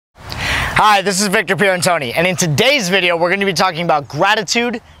Hi, this is Victor Pierantoni, and in today's video we're going to be talking about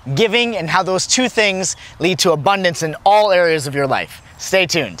gratitude, giving, and how those two things lead to abundance in all areas of your life. Stay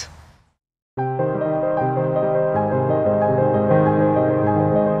tuned.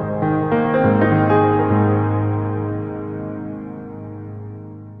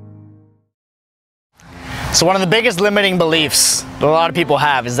 So one of the biggest limiting beliefs that a lot of people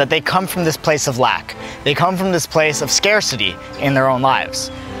have is that they come from this place of lack. They come from this place of scarcity in their own lives.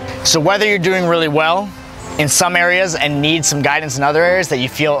 So whether you're doing really well in some areas and need some guidance in other areas that you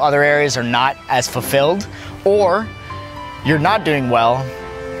feel other areas are not as fulfilled, or you're not doing well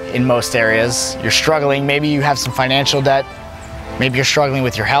in most areas, you're struggling, maybe you have some financial debt, maybe you're struggling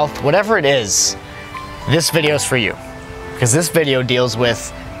with your health, whatever it is, this video is for you. Because this video deals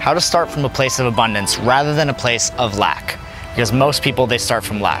with how to start from a place of abundance rather than a place of lack. Because most people, they start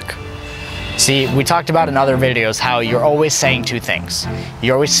from lack. See, we talked about in other videos how you're always saying two things.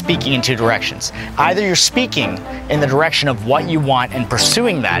 You're always speaking in two directions. Either you're speaking in the direction of what you want and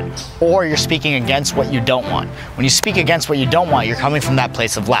pursuing that, or you're speaking against what you don't want. When you speak against what you don't want, you're coming from that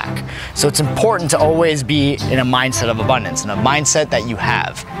place of lack. So it's important to always be in a mindset of abundance, in a mindset that you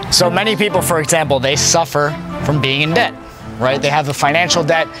have. So many people, for example, they suffer from being in debt. Right? They have the financial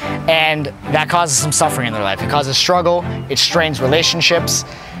debt, and that causes some suffering in their life. It causes struggle, it strains relationships,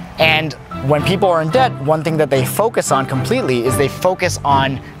 and when people are in debt, one thing that they focus on completely is they focus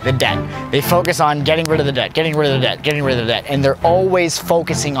on the debt. They focus on getting rid of the debt, getting rid of the debt, getting rid of the debt, and they're always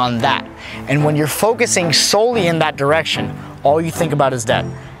focusing on that. And when you're focusing solely in that direction, all you think about is debt.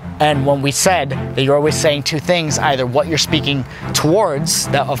 And when we said that you're always saying two things, either what you're speaking towards,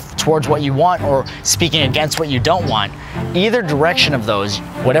 towards what you want, or speaking against what you don't want, either direction of those,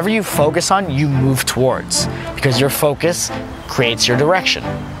 whatever you focus on, you move towards, because your focus creates your direction.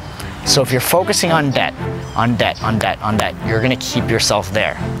 So if you're focusing on debt, on debt, on debt, on debt, you're gonna keep yourself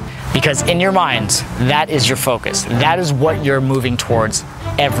there. Because in your mind, that is your focus. That is what you're moving towards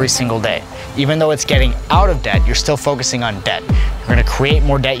every single day. Even though it's getting out of debt, you're still focusing on debt. You're gonna create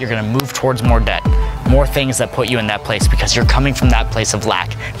more debt, you're gonna move towards more debt. More things that put you in that place because you're coming from that place of lack,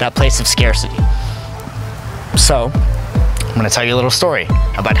 that place of scarcity. So, I'm gonna tell you a little story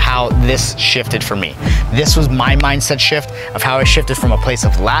about how this shifted for me. This was my mindset shift of how I shifted from a place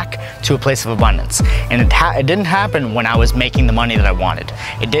of lack to a place of abundance. And it didn't happen when I was making the money that I wanted.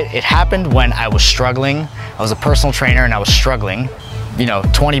 It happened when I was struggling. I was a personal trainer and I was struggling. You know,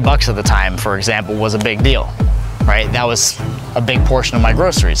 20 bucks at the time, for example, was a big deal, right? That was a big portion of my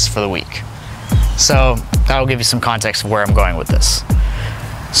groceries for the week. So that'll give you some context of where I'm going with this.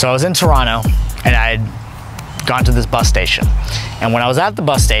 So I was in Toronto and I'd gone to this bus station. And when I was at the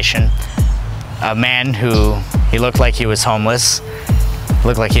bus station, a man he looked like he was homeless,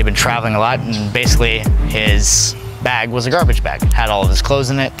 looked like he'd been traveling a lot, and basically his bag was a garbage bag. It had all of his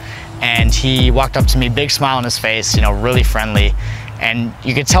clothes in it, and he walked up to me, big smile on his face, you know, really friendly, and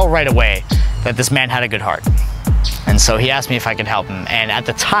you could tell right away that this man had a good heart. And so he asked me if I could help him, and at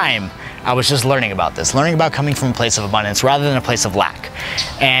the time, I was just learning about this, learning about coming from a place of abundance rather than a place of lack.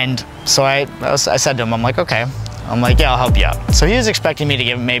 And so I said to him, I'm like, okay. I'm like, yeah, I'll help you out. So he was expecting me to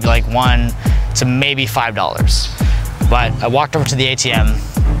give him maybe like $1 to maybe $5. But I walked over to the ATM,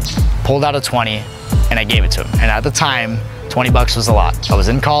 pulled out a 20, and I gave it to him. And at the time, 20 bucks was a lot. I was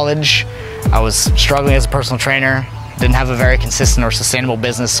in college, I was struggling as a personal trainer, didn't have a very consistent or sustainable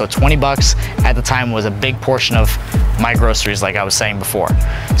business, so 20 bucks at the time was a big portion of my groceries, like I was saying before.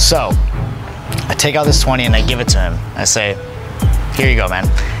 So I take out this 20 and I give it to him. I say, here you go, man.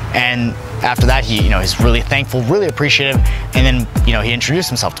 And after that, he's really thankful, really appreciative, and then, he introduced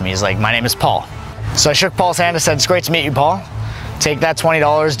himself to me. He's like, my name is Paul. So I shook Paul's hand and said, it's great to meet you, Paul. Take that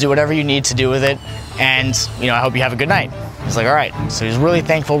 $20, do whatever you need to do with it, and, I hope you have a good night. He's like, all right. So he's really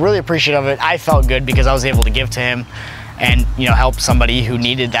thankful, really appreciative of it. I felt good because I was able to give to him and, help somebody who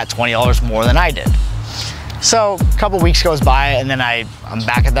needed that $20 more than I did. So a couple weeks goes by, and then I'm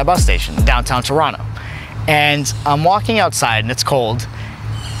back at that bus station in downtown Toronto. And I'm walking outside, and it's cold,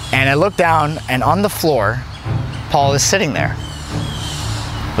 and I look down, and on the floor, Paul is sitting there.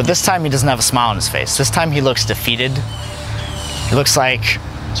 But this time he doesn't have a smile on his face. This time he looks defeated. He looks like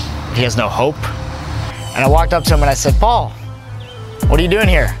he has no hope. And I walked up to him and I said, Paul, what are you doing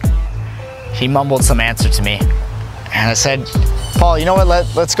here? He mumbled some answer to me. And I said, Paul, you know what,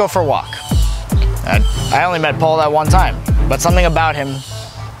 let's go for a walk. And I only met Paul that one time, but something about him,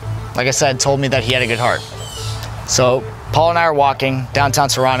 like I said, told me that he had a good heart. So Paul and I are walking downtown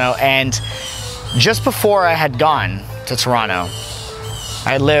Toronto, and just before I had gone to Toronto,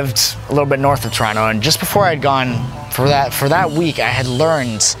 I lived a little bit north of Toronto, and just before I had gone for that week, I had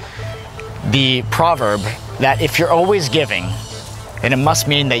learned the proverb that if you're always giving, then it must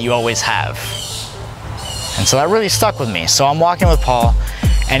mean that you always have. And so that really stuck with me. So I'm walking with Paul,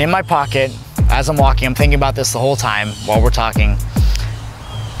 and in my pocket, as I'm walking, I'm thinking about this the whole time while we're talking.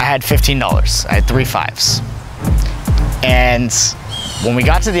 I had $15. I had 3 5s. And when we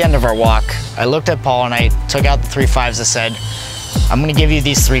got to the end of our walk, I looked at Paul and I took out the 3 5s. I said, I'm gonna give you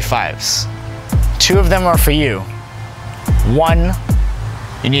these 3 5s. 2 of them are for you. 1,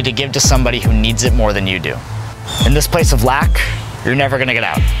 you need to give to somebody who needs it more than you do. In this place of lack, you're never gonna get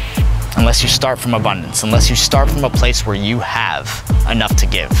out unless you start from abundance, unless you start from a place where you have enough to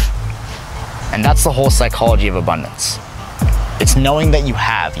give. And that's the whole psychology of abundance. It's knowing that you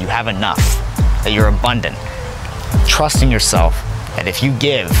have enough, that you're abundant, trusting yourself that if you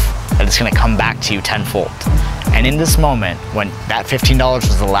give, that it's gonna come back to you tenfold. And in this moment, when that $15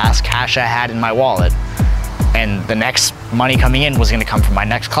 was the last cash I had in my wallet, and the next money coming in was gonna come from my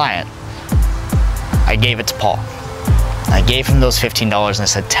next client, I gave it to Paul. I gave him those $15 and I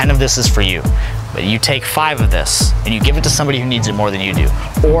said, 10 of this is for you, but you take 5 of this and you give it to somebody who needs it more than you do.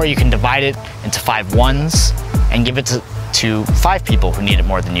 Or you can divide it into 5 ones and give it to 5 people who need it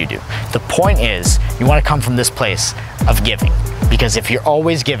more than you do. The point is, you wanna come from this place of giving, because if you're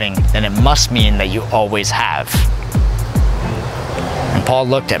always giving, then it must mean that you always have. And Paul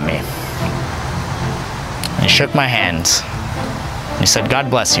looked at me and he shook my hand and he said, God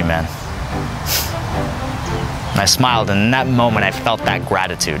bless you, man. And I smiled, and in that moment I felt that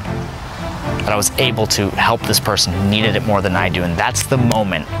gratitude, that I was able to help this person who needed it more than I do. And that's the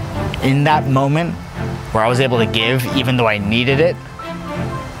moment, in that moment where I was able to give even though I needed it,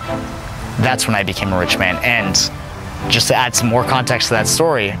 that's when I became a rich man. And just to add some more context to that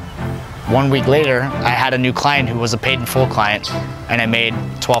story, 1 week later, I had a new client who was a paid in full client, and I made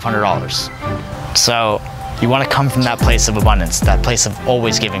 $1,200. So you want to come from that place of abundance, that place of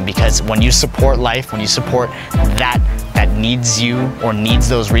always giving, because when you support life, when you support that needs you or needs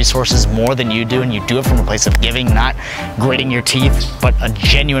those resources more than you do, and you do it from a place of giving, not gritting your teeth, but a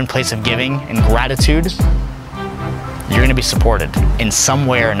genuine place of giving and gratitude, you're going to be supported in some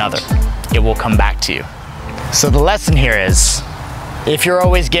way or another. It will come back to you. So the lesson here is, if you're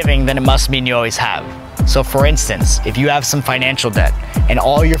always giving, then it must mean you always have. So for instance, if you have some financial debt and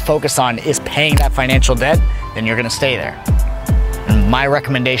all you're focused on is paying that financial debt, then you're gonna stay there. And my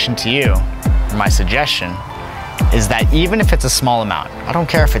recommendation to you, or my suggestion, is that even if it's a small amount, I don't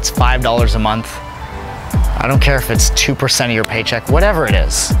care if it's $5 a month, I don't care if it's 2% of your paycheck, whatever it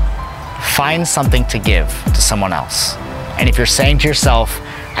is, find something to give to someone else. And if you're saying to yourself,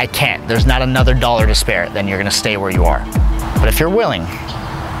 I can't, there's not another dollar to spare, then you're gonna stay where you are. But if you're willing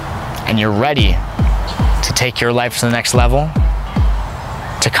and you're ready to take your life to the next level,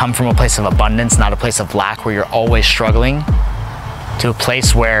 to come from a place of abundance, not a place of lack where you're always struggling, to a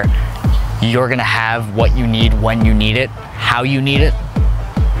place where you're gonna have what you need when you need it, how you need it,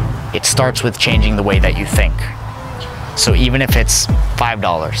 it starts with changing the way that you think. So even if it's $5,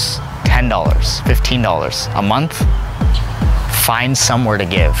 $10, $15 a month, find somewhere to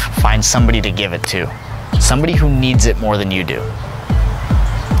give, find somebody to give it to, somebody who needs it more than you do.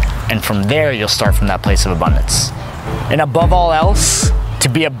 And from there, you'll start from that place of abundance. And above all else, to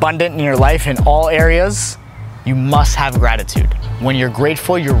be abundant in your life in all areas, you must have gratitude. When you're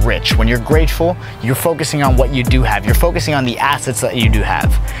grateful, you're rich. When you're grateful, you're focusing on what you do have. You're focusing on the assets that you do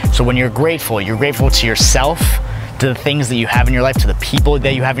have. So when you're grateful to yourself, to the things that you have in your life, to the people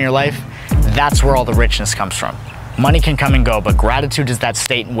that you have in your life, that's where all the richness comes from. Money can come and go, but gratitude is that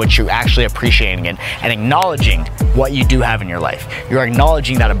state in which you're actually appreciating it and acknowledging what you do have in your life. You're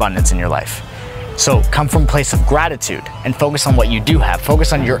acknowledging that abundance in your life. So come from a place of gratitude and focus on what you do have.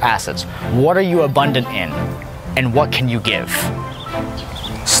 Focus on your assets. What are you abundant in? And what can you give?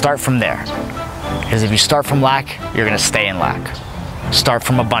 Start from there. Because if you start from lack, you're gonna stay in lack. Start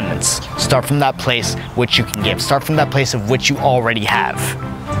from abundance. Start from that place which you can give. Start from that place of which you already have.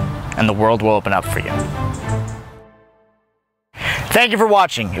 And the world will open up for you. Thank you for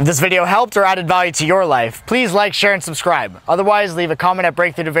watching. If this video helped or added value to your life, please like, share, and subscribe. Otherwise, leave a comment at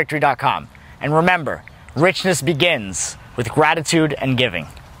breakthroughtovictory.com. And remember, richness begins with gratitude and giving.